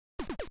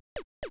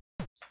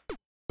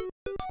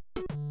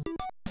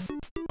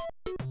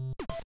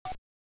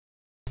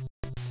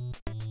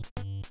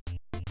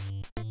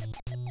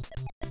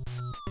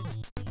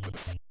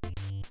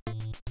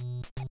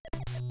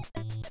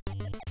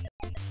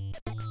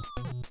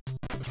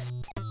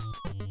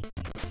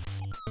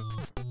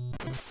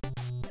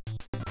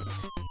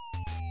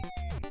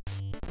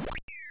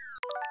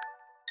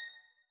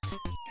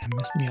That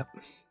messed me up.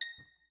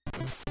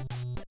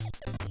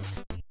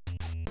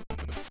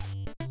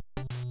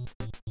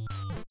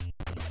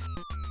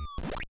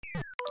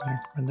 I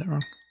read that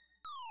wrong.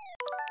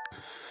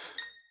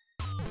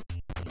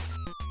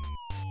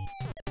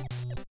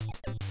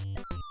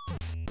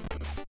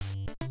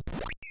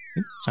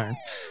 Oops, sorry. I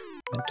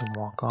meant to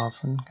walk off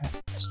and got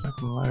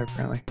stuck in the ladder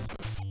apparently.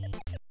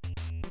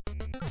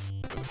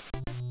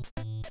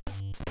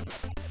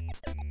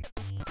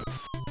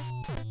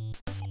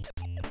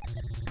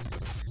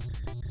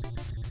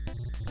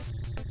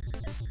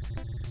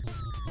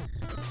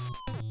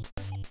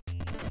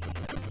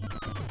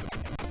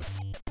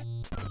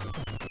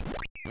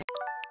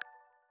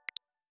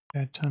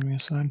 Bad timing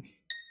aside.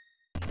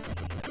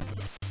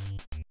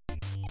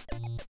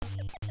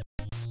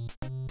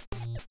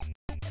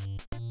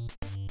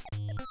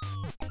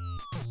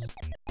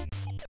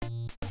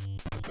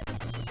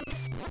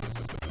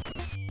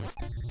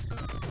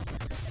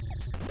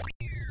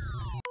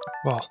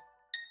 Ball.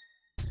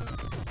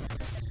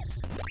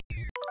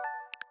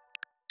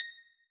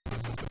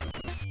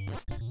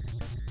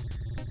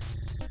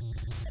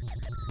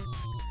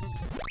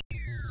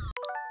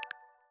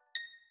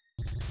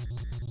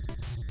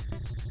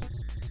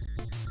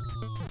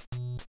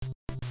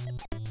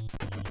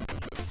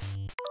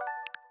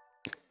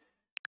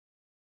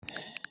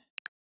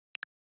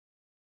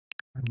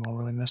 Ball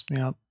really messed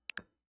me up.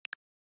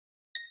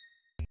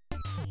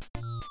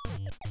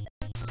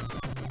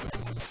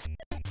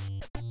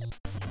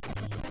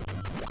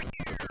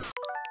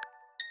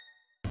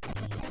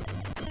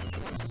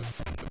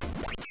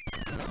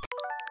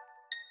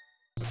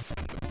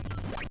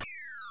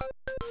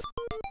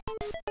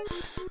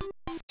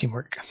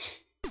 Teamwork.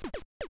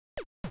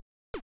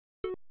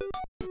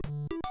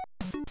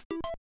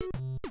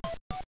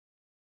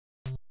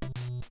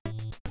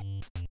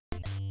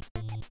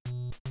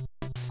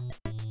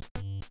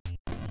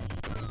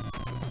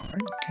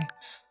 Alright, okay.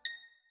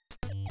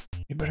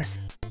 You better.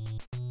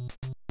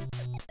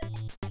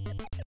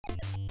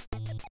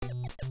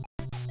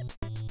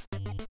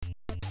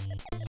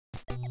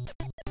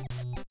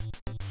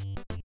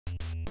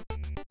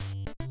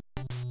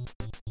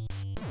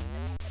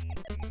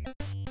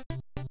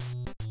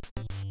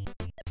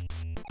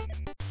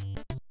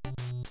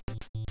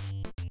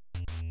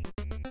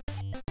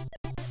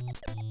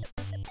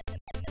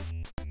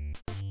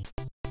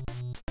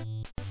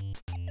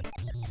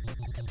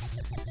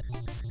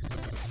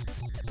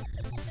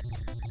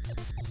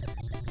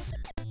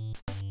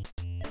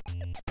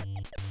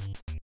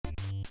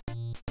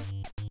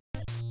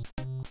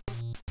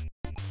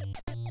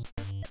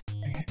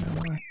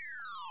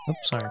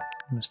 Oops, sorry,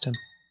 missed him.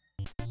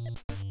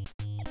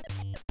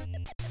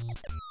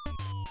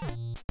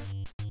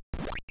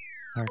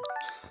 Alright.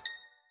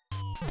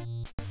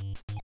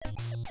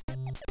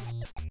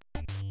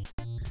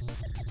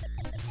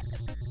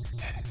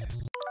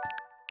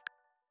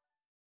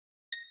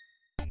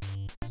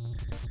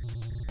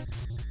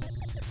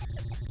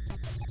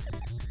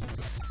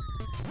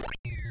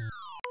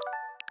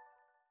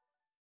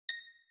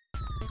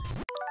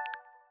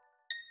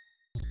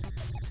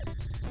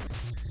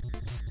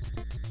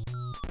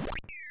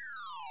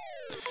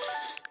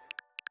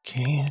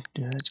 Okay,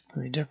 that's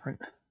completely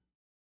different.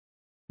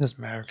 Doesn't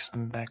matter because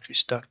I'm actually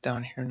stuck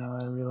down here now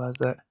that I realize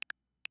that.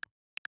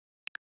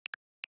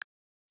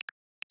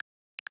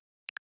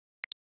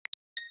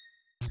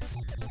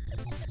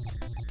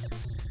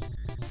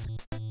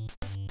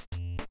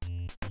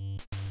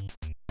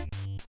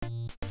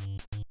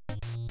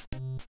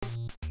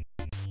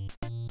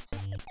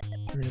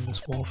 Get rid of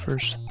this wall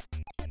first.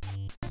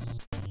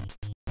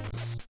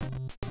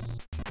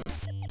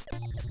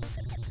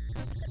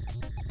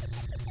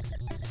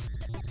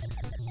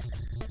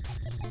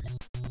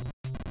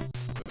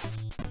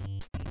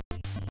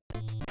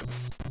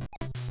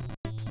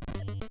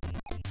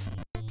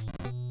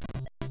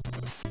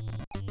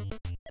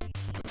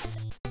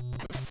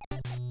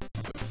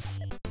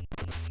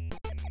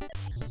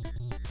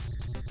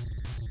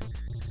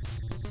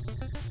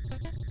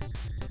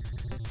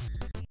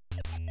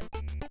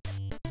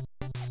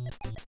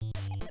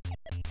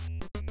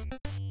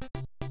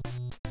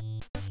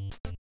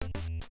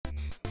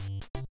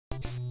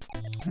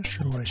 Not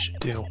sure what I should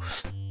do,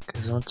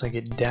 because once I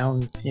get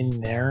down in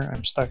there,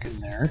 I'm stuck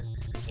in there.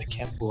 I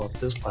can't go up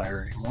this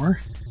ladder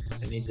anymore.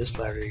 I need this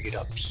ladder to get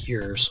up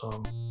here,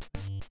 so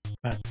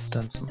I've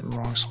done something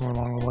wrong somewhere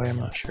along the way, I'm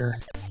not sure.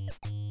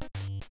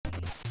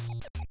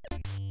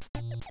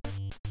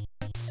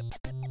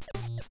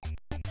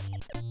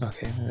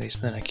 Okay, at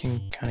least then I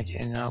can kind of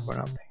get in and out, but I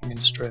don't think I can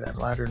destroy that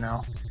ladder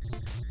now.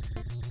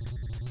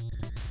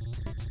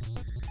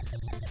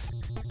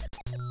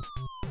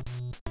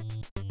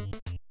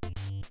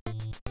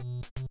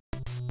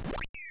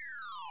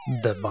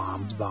 The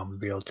bomb would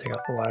be able to take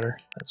out the ladder.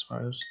 That's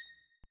what I was.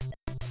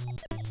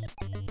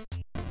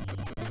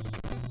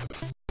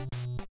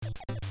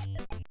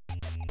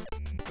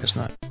 Guess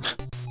not.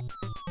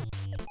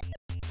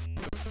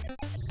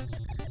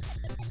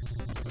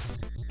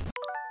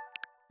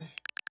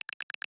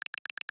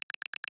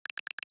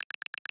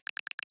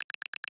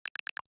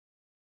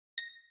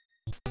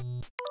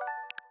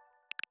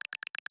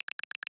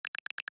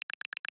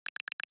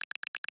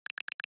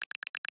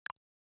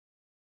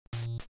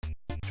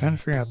 trying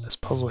to figure out this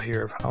puzzle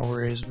here of how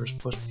we're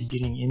supposed to be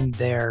getting in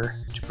there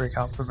to break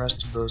out the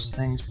rest of those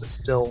things, but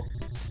still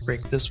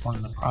break this one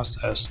in the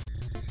process.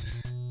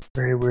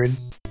 Very weird.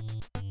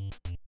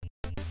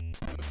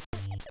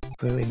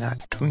 Clearly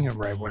not doing it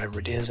right, whatever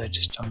it is, I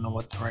just don't know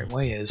what the right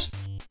way is.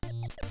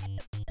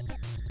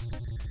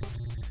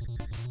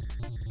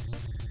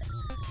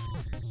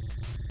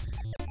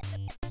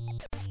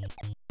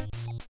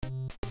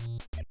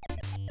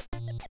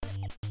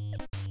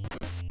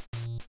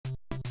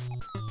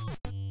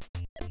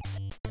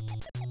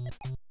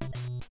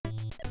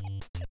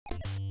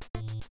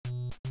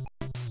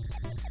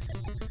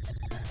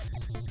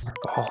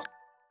 Ball.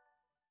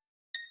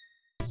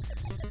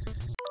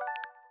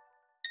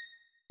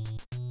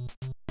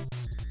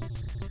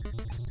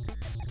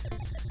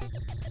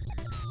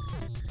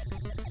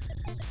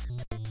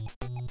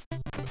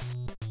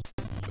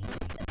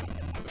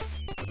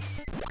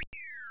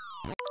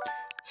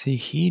 See,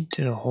 he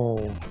did a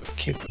whole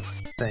kick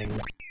thing.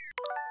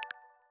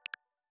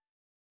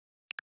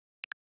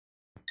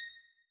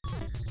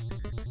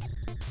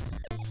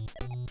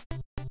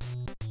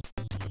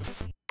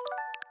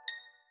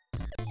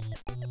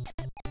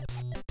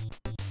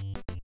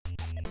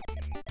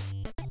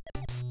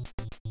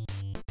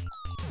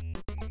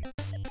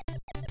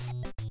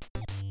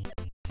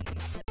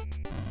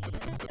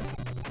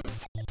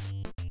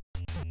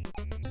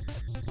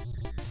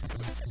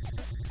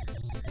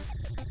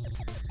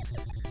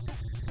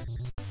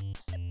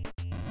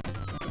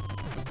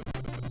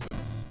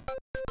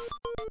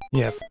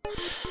 Yep.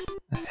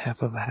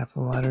 Half of a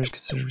ladder is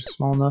considered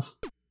small enough.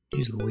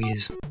 Jeez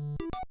Louise.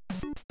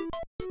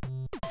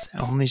 It's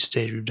the only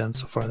stage we've done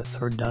so far that's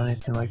ever done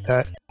anything like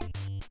that.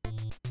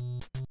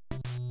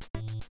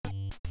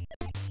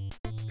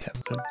 Yep,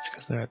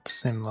 because they're at the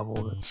same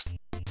level, that's...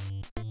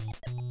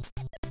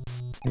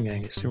 I'm gonna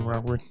get super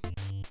awkward.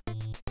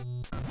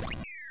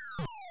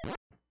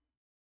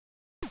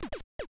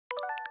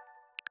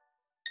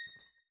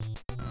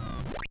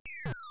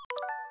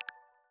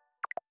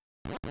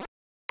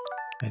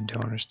 I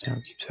don't understand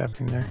what keeps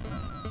happening there.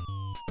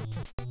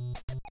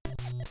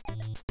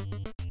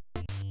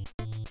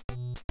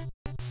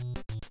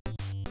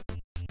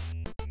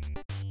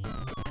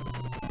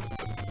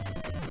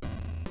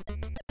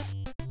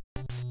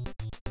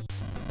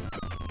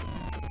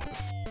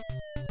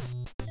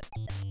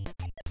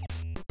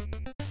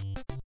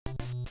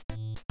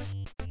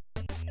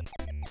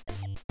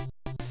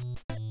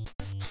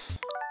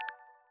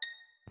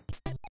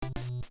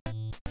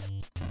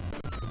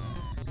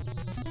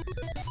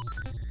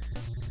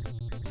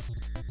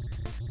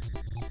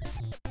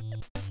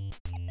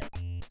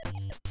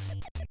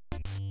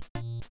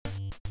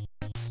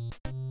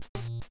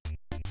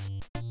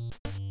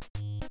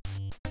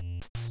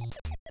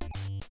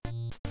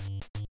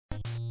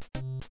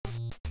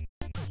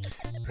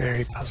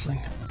 Very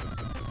puzzling.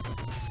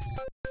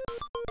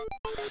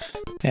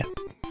 Yeah.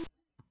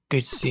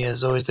 Good to see you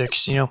as always there,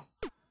 Casino.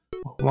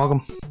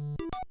 Welcome.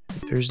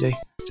 Thursday.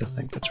 Still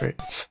think that's right.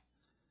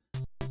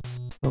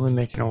 We'll be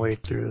making our way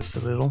through this a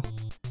little.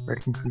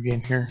 Wrecking Crew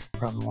game here.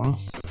 Probably want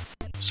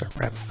to start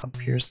wrapping up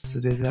here since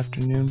it is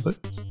afternoon, but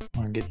I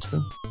want to get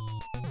to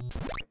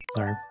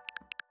our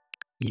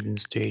even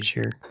stage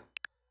here.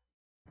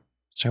 I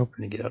was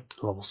hoping to get up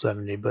to level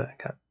 70, but I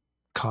got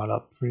caught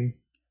up pretty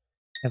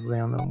heavily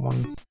on the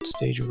one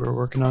stage we were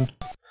working on.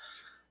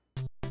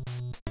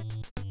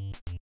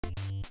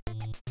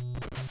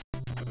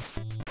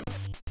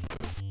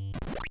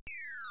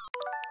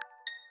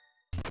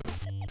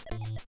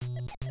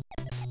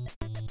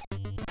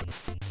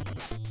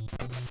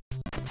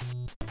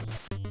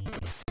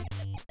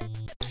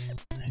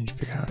 I need to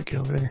figure out how to get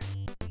over there.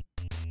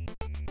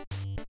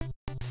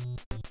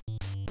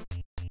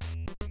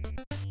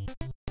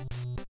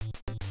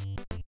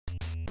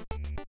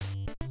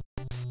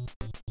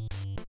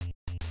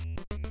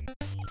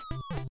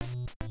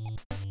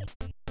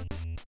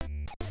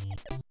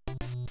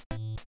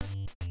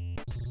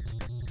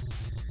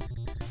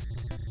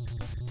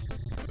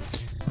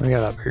 We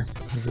got up here.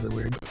 It was really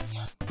weird.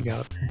 We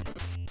got up here.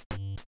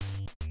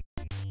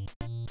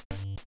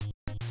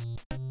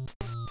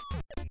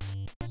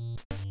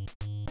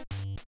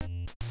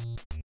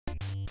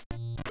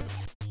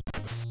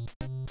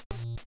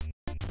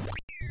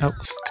 Oh,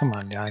 come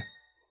on, guy.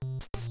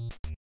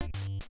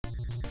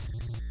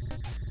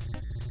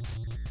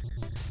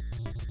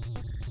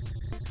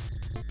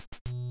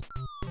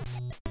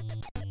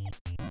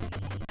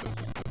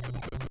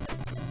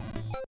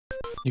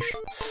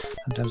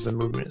 Sometimes the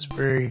movement is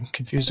very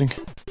confusing.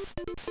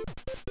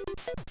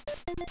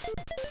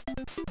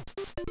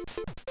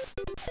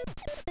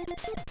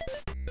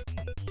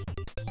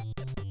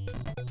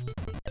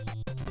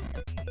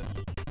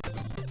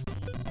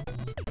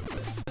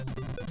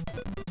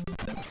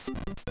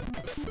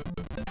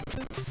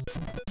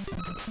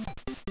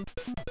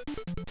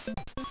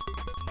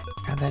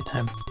 Got that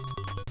time.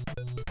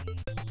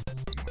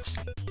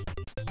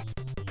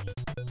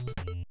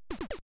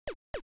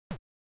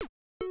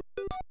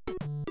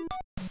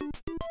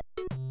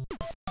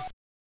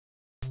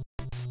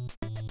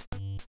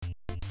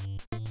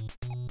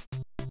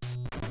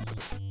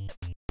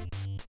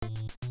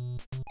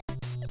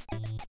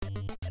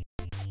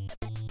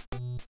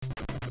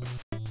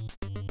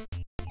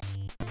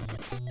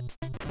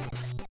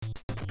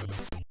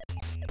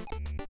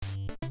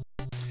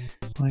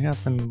 I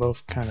got them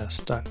both kind of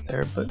stuck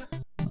there, but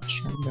I'm not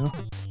sure I'm gonna.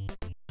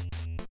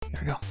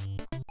 There we go.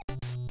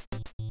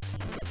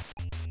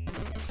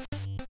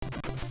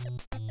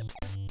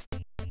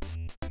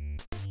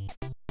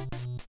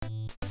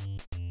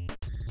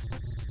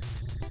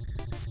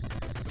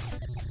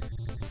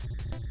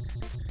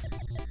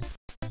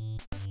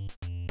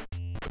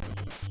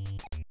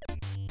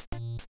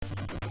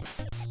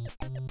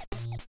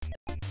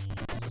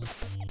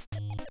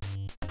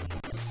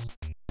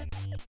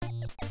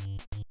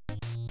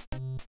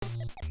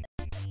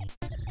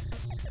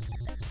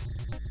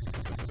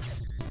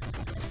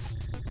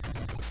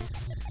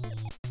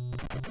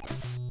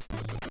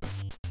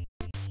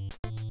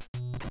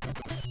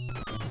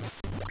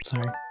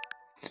 Sorry.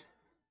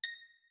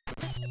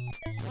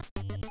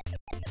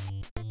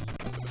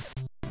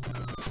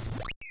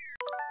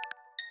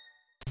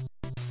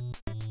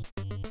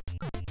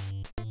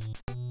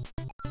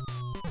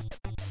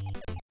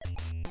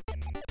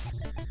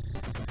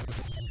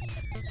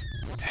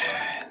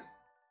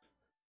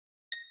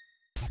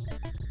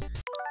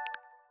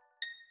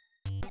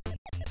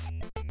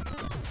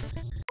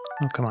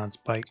 Oh, come on,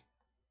 Spike.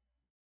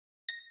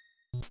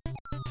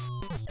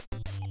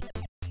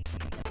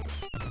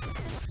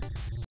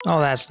 Oh,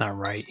 that's not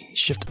right. He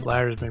shifted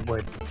ladders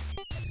midway.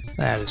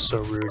 That is so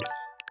rude.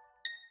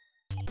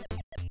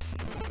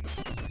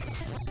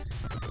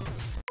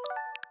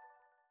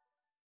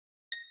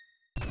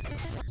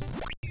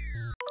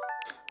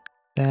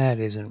 That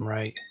isn't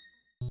right.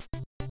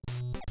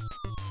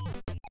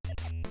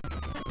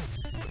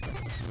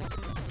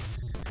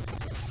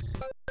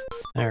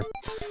 There.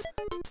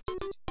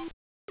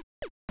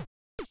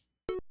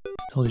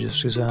 Told you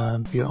this was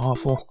be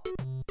awful.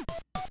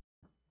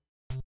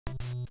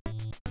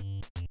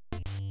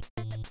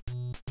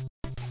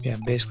 Yeah,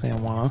 basically I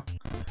wanna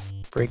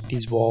break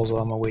these walls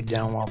on my way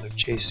down while they're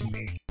chasing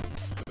me.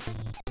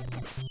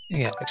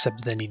 Yeah,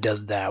 except then he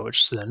does that,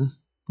 which then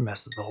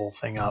messes the whole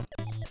thing up.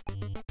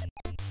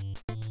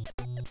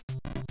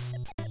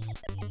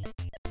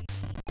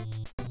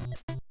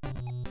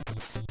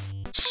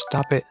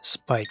 Stop it,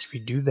 Spike. If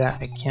you do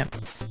that, I can't.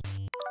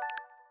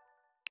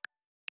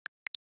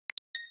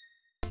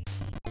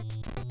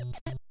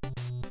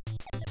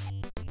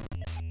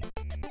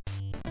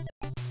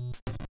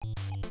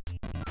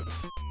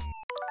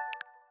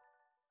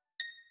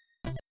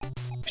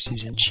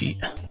 Precision cheat.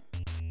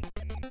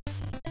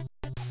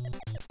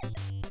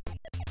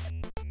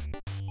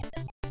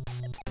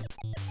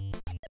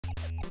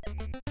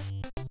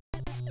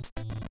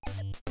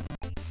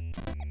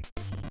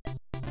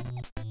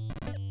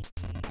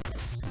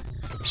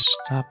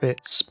 Stop it,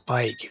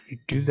 Spike. If you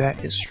do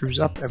that, it screws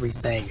up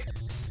everything.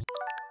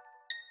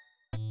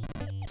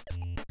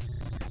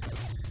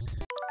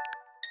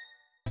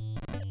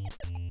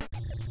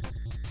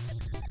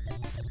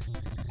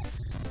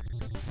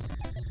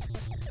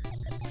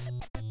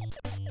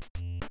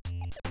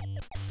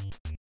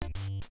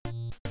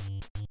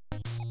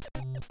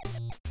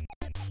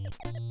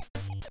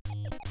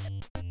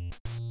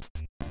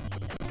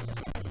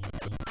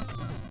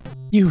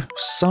 You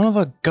son of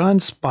a gun,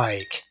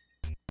 Spike!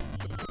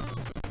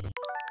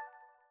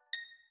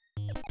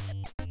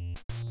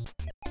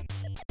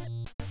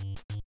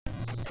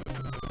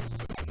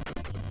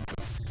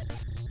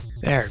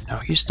 There, now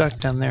he's stuck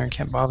down there and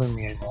can't bother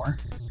me anymore.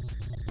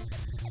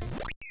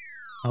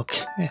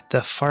 Okay,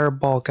 the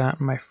fireball got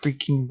in my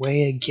freaking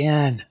way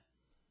again.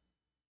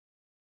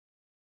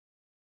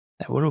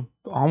 That would have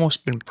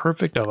almost been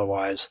perfect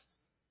otherwise.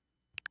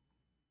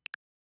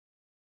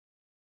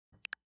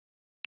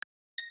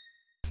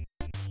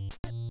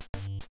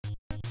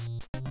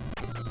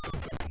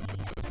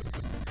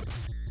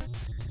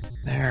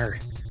 There.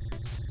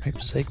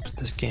 Type sake with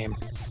this game.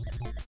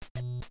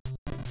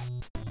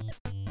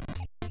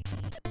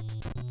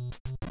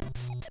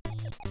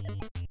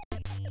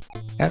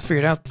 Got it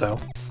figured out though.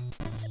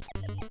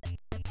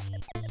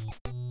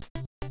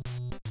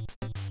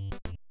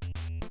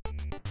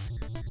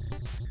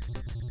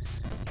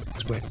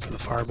 Just waiting for the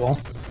fireball.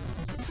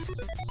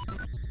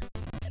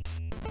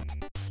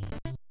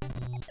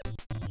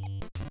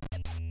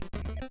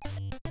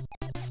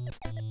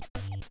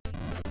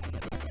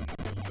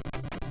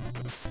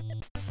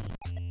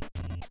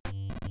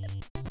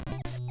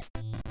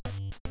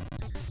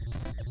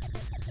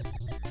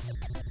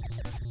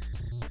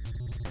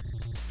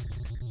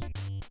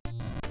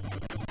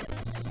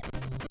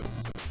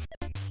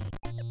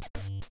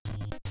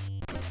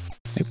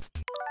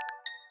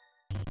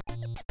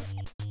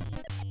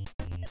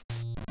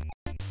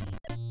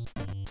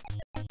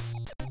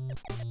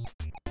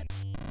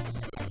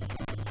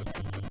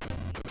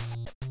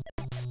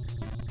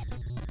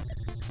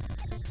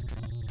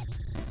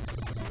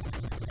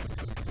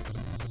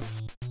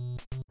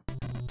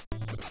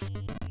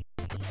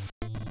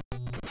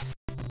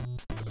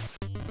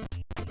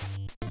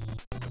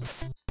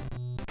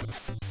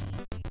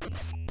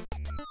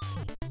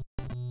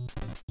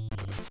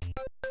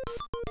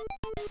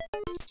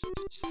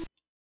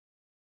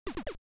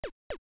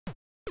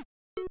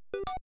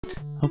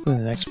 Hopefully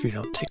the next few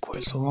don't take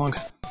quite so long.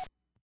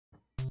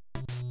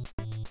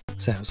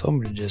 So I was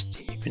hoping to just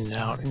even it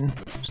out and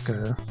just go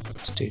to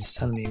stage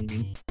 70 and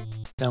be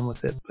done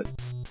with it, but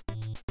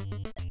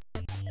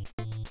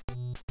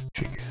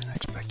trickier than I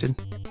expected.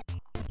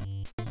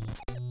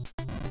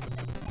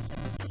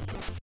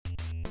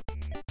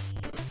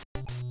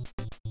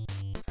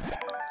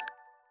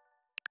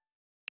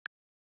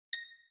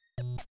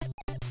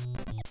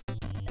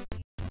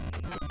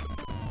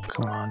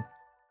 Come on.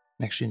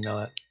 Actually, no,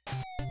 that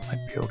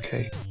might be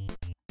okay.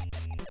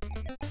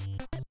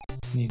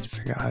 Need to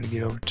figure out how to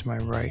get over to my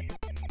right.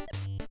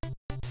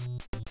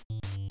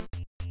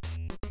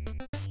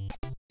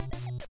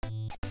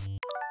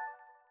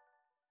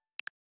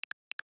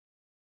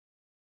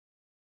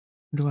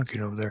 How do I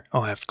get over there?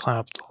 Oh, I have to climb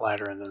up the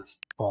ladder and then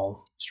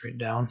fall straight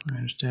down. I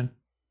understand.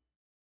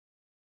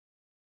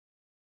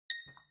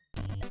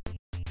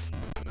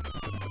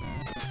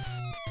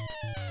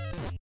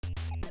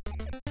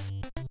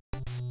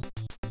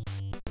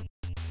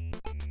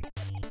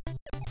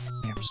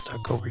 I'm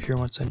stuck over here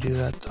once I do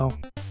that, though.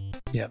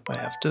 Yep, I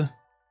have to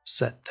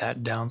set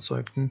that down so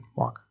I can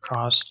walk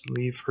across to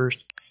leave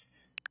first.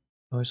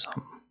 Always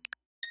something.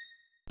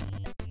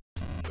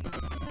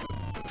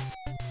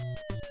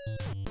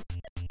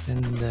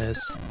 Then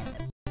this.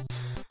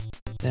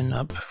 Then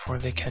up before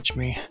they catch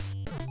me.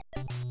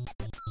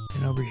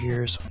 And over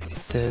here so I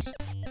get this.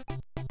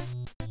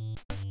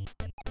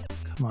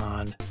 Come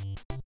on.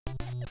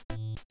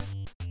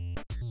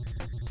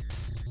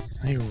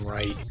 Not even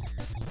right.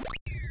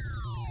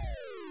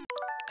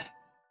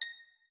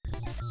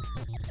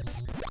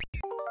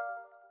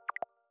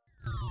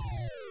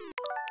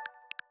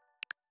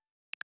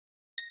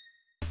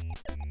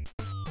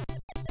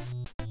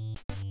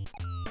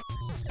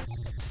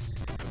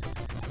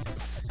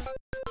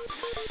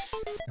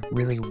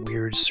 Really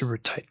weird, super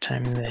tight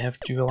timing they have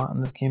to do a lot in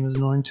this game is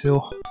annoying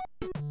too.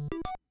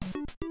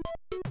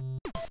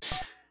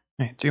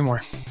 Alright, 3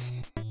 more.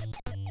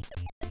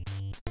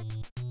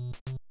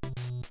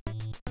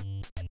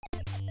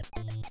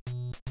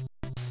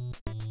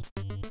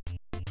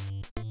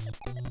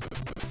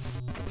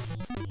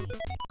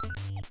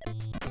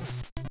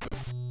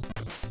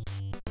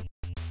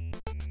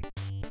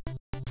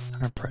 I'm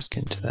gonna press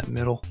get into that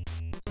middle.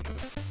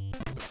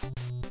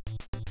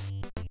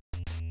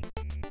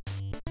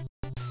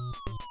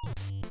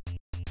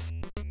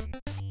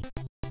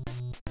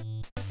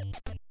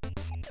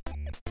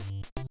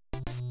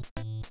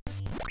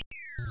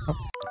 Oh,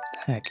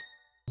 heck.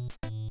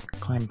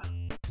 Climb.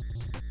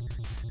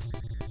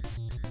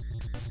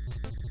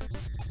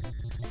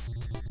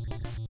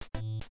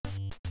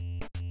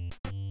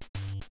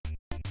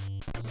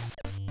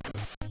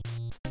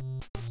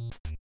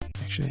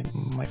 Actually, I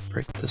might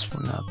break this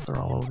one up. They're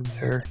all over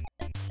there.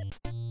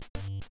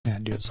 Yeah,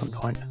 do at some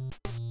point.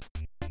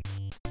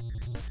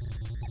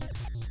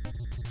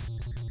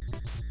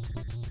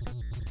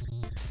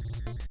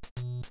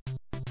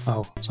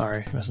 Oh,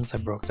 sorry. Since I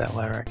broke that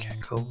ladder, I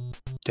can't go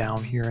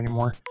down here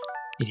anymore.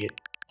 Idiot.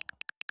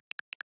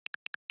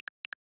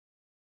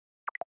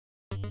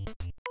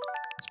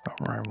 That's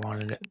about where I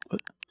wanted it,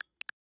 but...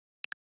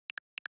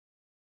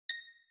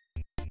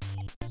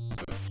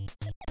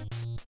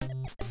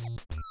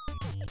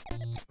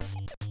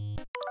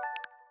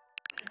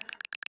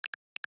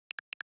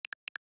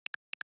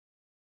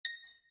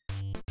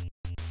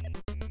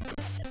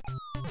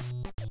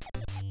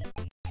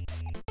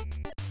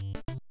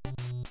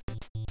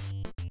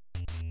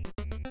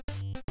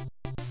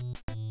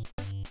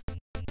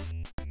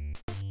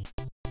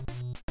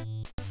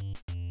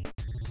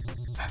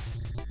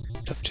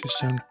 up too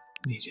soon.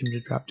 Need him to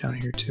drop down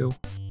here too.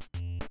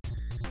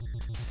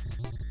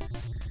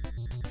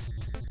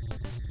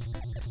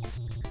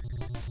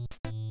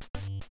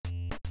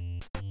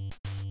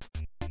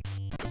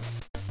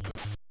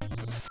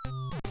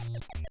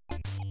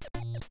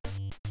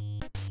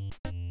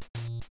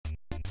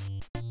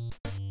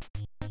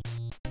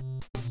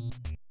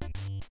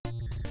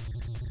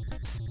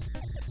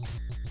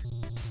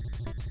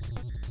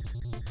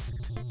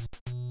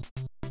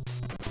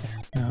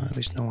 At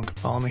least no one can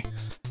follow me.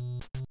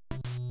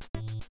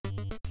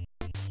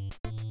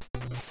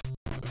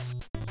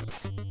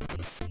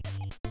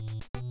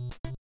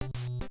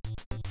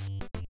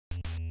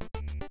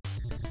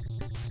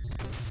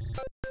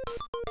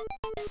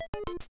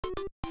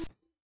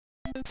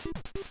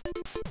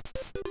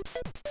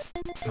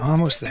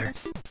 Almost there.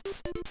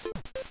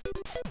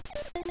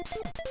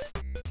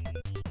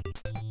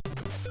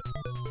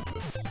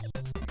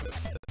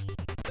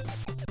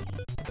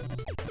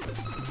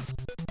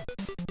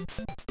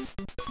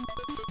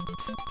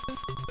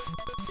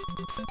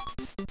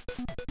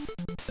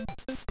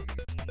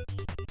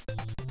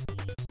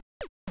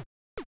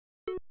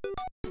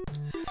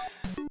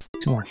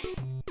 Two more.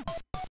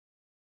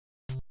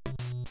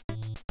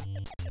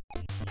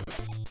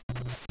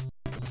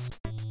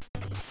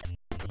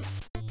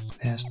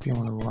 It has to be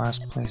one of the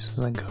last places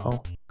I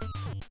go.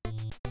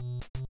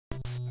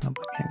 Nope,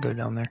 I can't go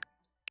down there.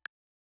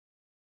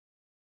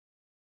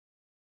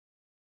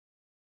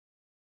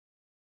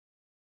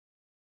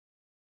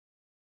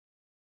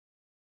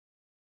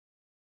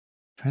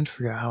 Trying to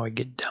figure out how I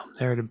get down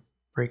there to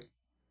break.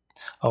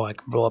 Oh, I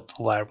can blow up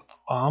the ladder with a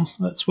bomb.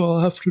 That's what I'll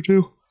have to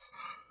do.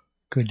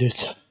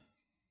 Goodness.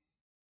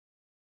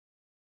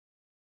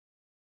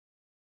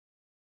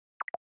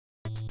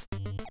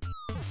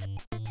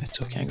 I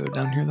still can't go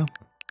down here though.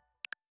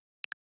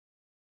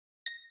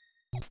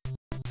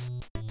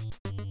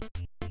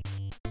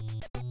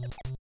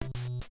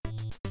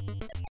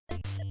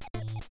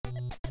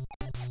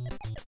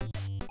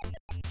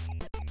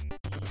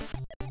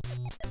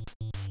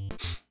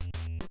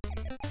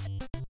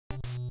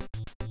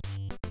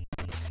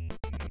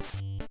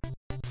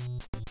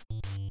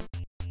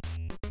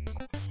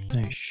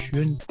 I should,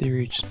 in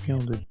theory, just be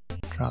able to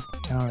drop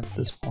it down at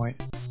this point.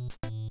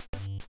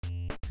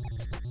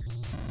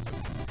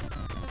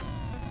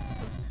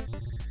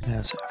 Yeah,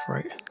 that's half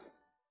right. I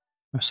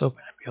was hoping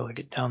I'd be able to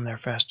get down there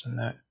faster than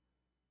that.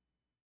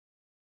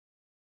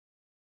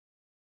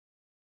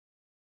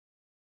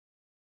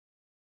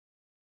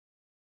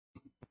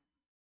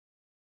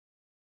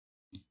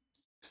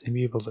 So I'd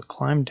be able to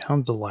climb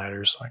down the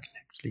ladder so I can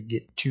actually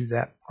get to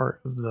that part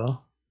of the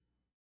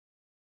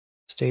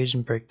stage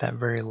and break that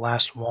very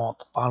last wall at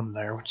the bottom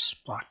there, which is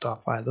blocked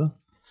off by the...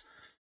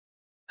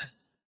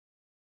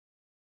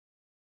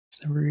 It's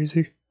never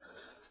easy.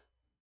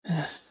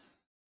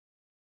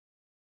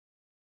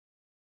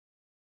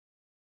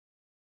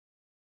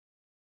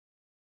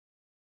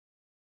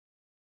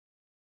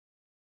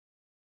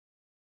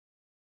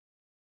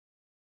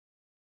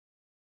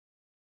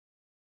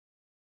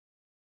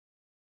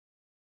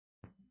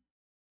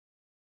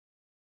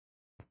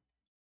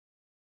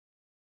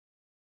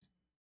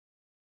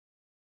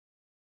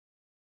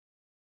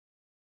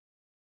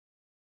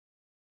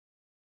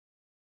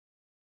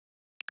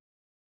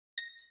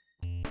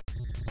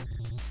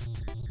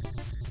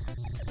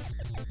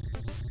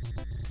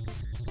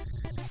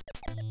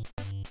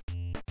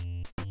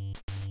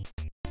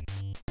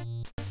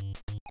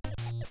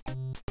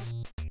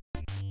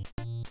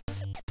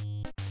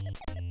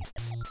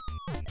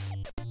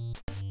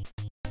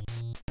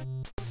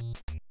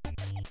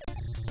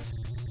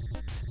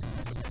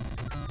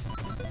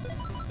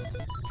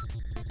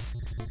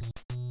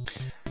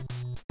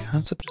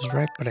 Concept is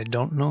right, but I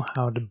don't know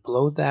how to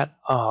blow that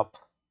up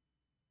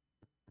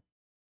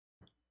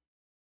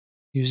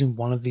using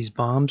one of these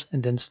bombs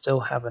and then still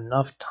have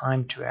enough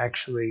time to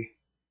actually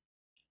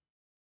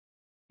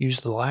use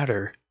the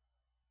ladder.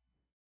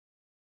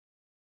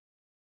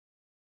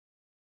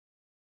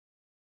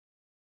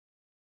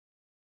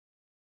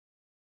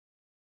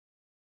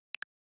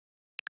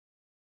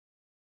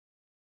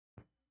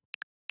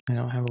 I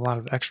don't have a lot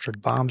of extra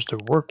bombs to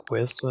work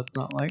with, so it's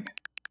not like...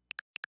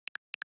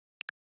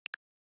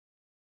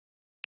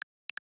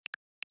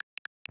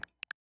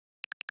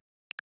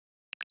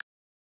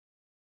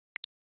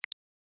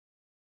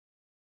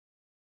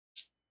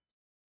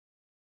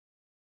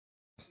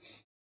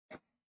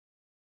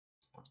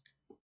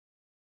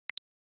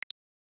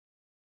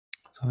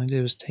 So all I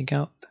did was take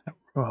out that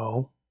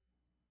row.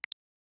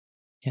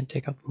 Can't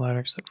take out the ladder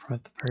except from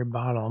at the very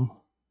bottom.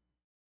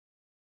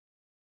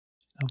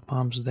 No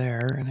bombs there,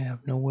 and I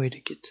have no way to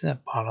get to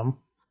that bottom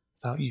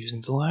without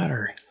using the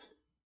ladder.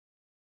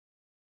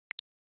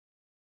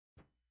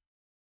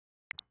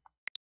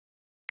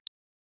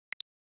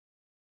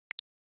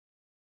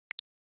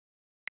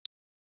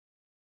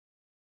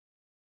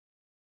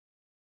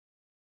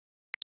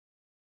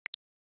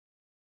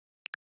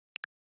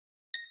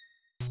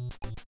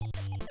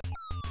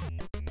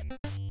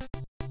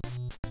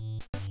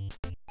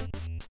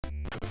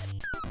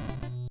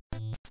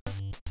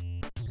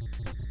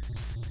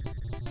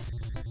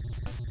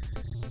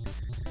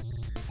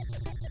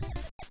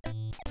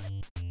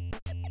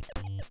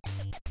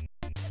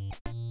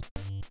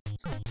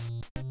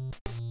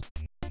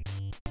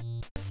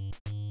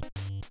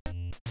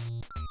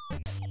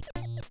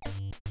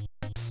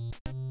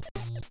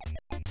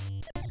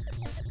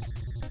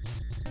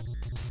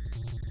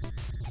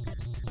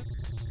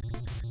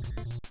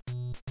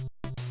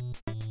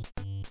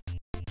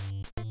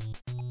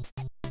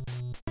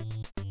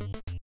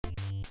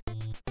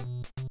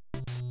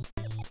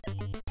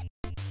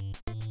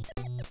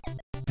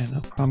 Yeah,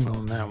 no problem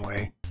going that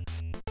way.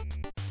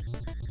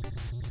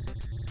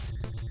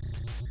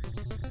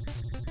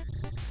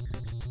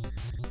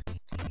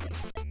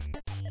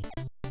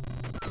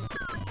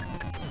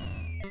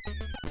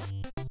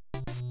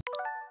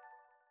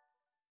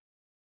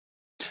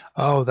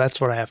 Oh, that's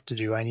what I have to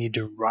do. I need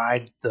to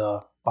ride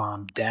the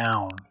bomb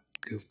down,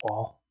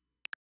 goofball.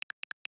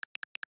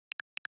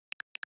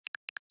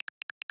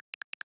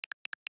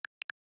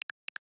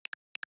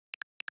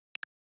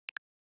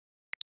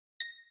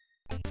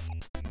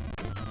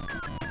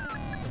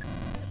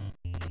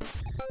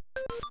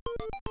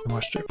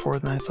 More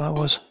straightforward than I thought it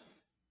was.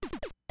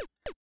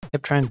 I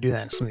kept trying to do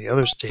that in some of the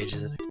other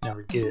stages and I could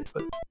never get it,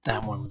 but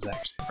that one was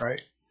actually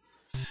right.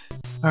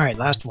 Alright,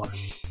 last one.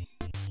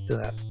 Do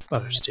that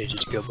other stage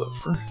to go, but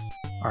for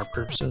our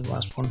purposes,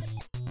 last one.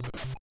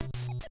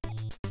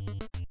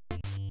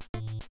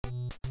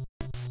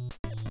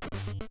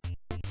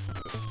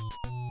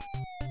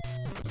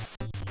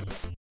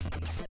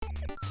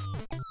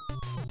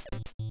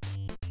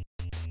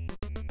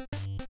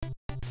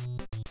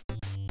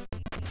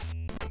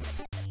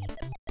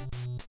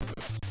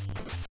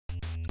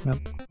 Nope,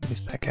 at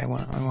least that guy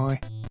went my way.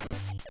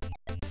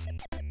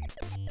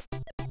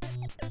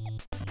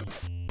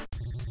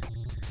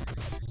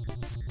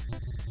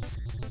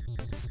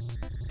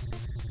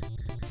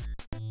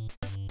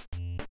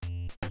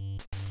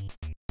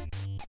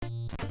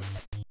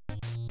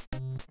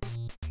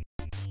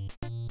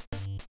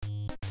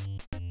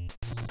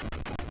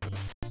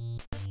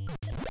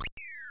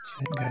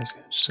 That guy's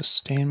just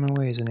staying in my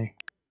way, isn't he?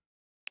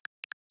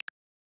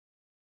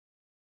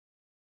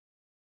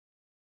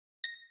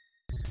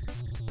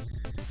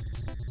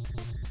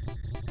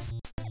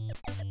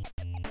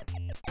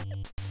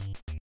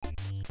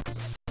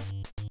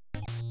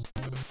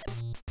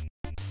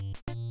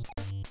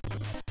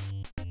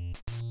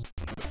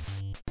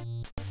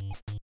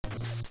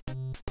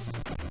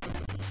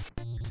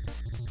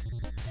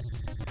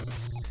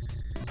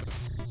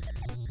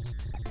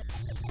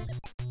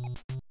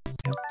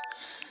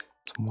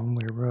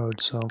 One-way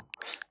road, so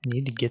I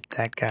need to get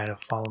that guy to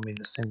follow me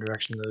the same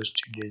direction those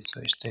two did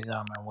so he stays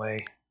out of my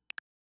way.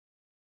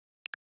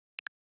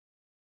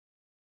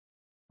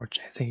 Which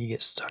I think he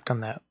gets stuck on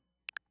that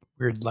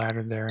weird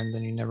ladder there and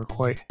then he never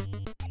quite...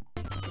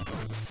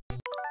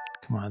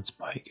 Come on,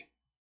 Spike.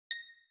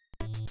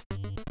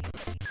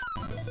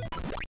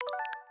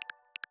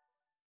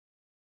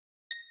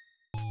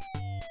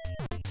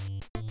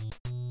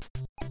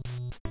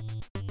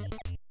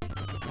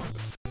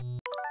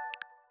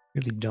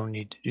 Really don't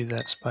need to do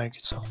that, Spike.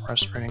 It's so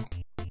frustrating.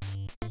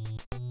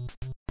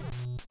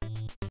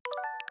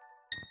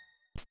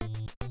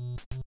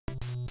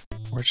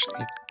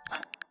 Fortunately,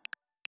 come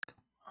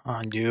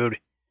on, dude.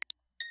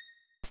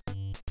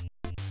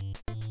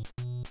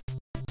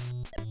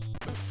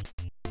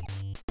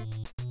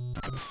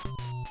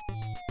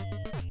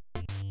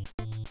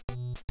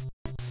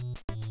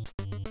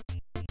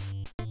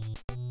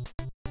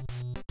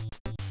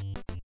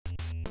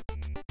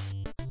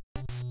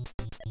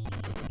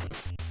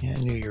 Yeah, I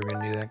knew you were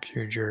gonna do that because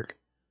you're a jerk.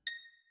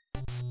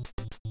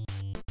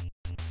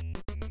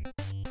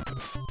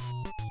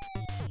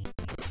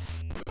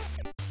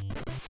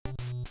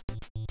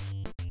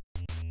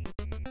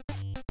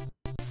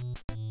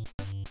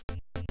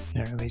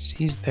 There, at least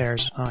he's there,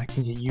 so now I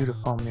can get you to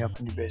follow me up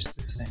and do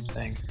basically the same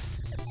thing.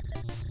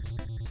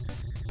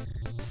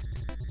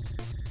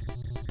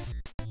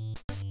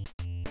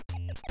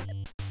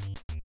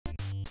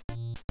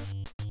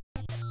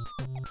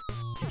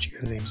 Get you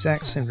go the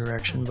exact same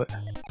direction, but...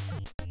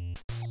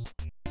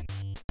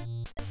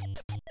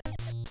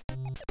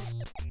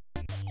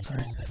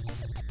 Sorry.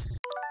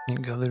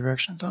 Didn't go the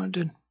direction I thought it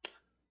did.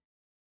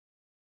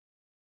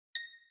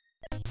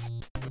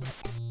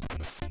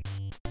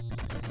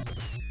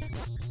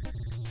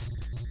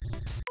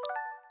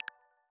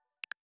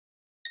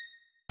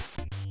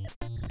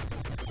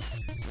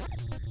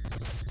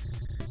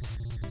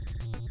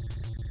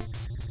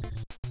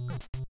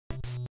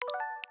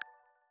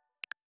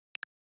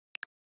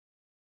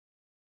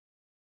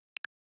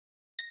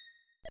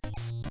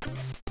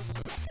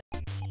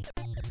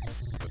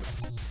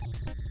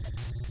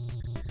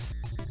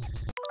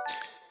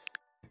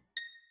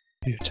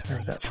 You tire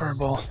of that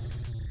fireball.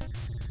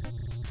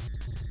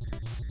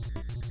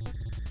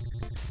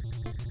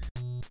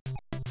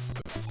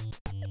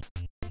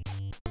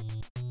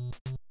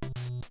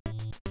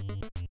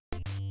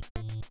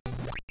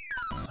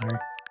 Sorry.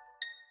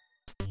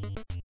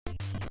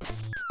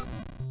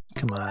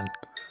 Come on.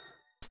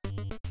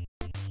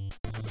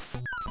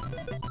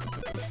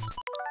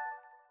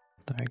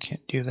 I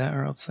can't do that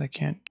or else I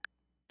can't.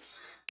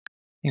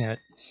 Yeah.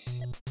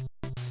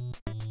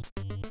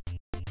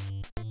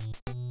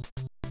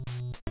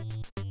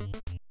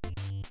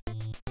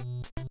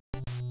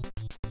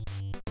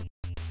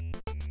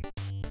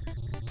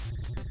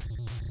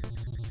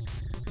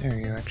 There,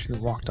 you actually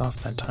walked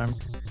off that time.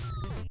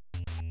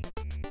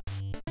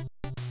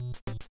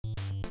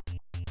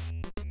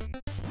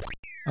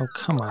 Oh,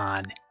 come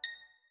on.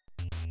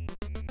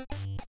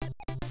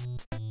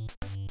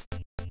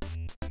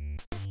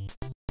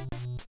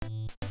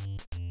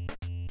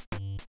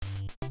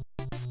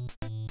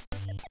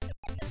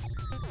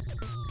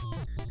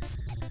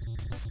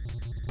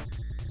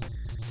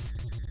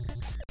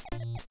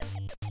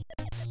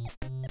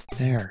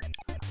 There.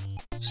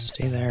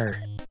 Stay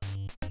there.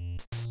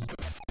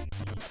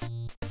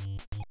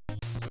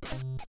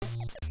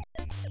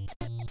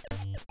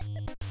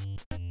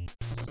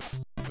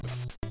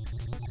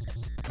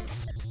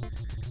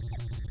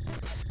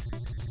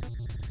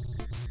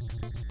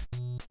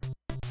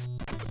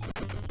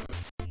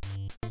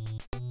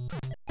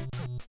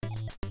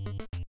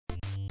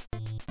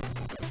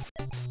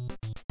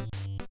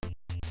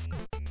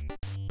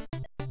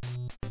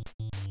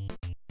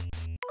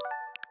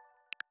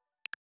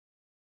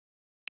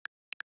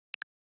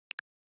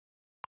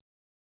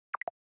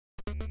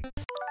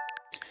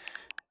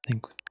 I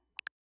think,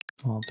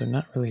 well, they're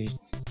not really...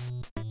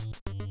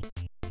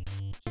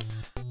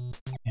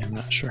 Yeah, I'm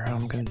not sure how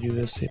I'm going to do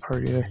this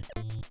part either.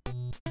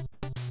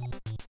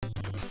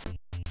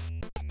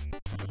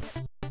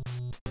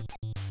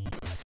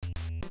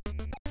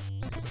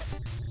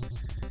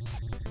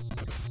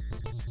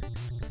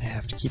 I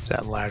have to keep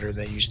that ladder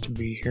that used to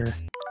be here.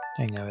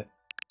 Hang of it.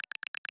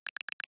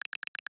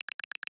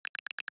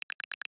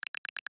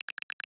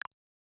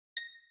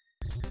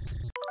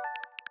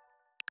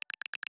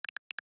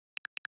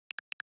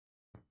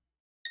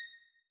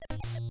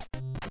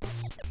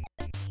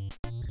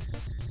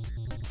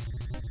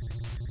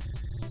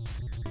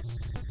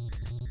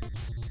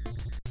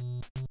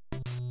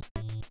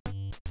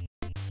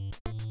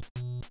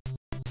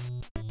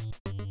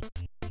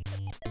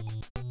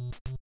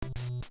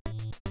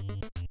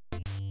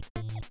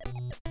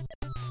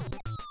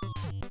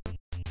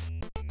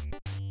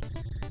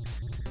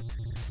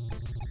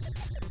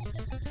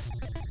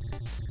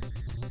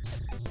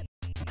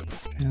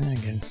 And then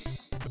again.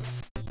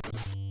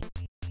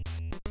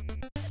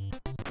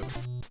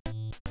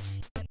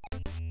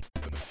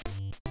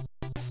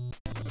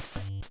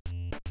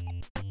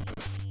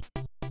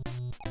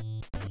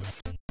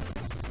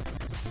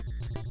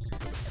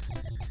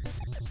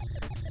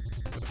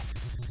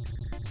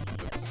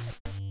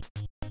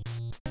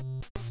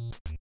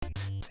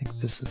 I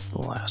think this is the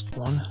last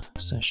one,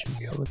 so I should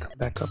be able to come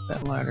back up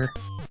that ladder.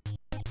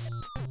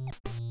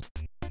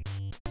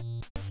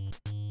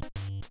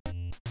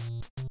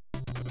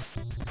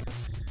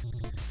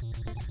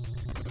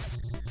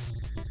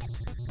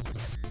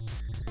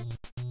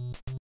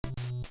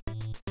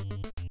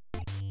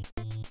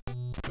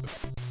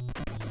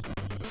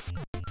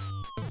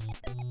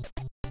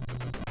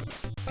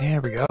 There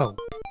we go.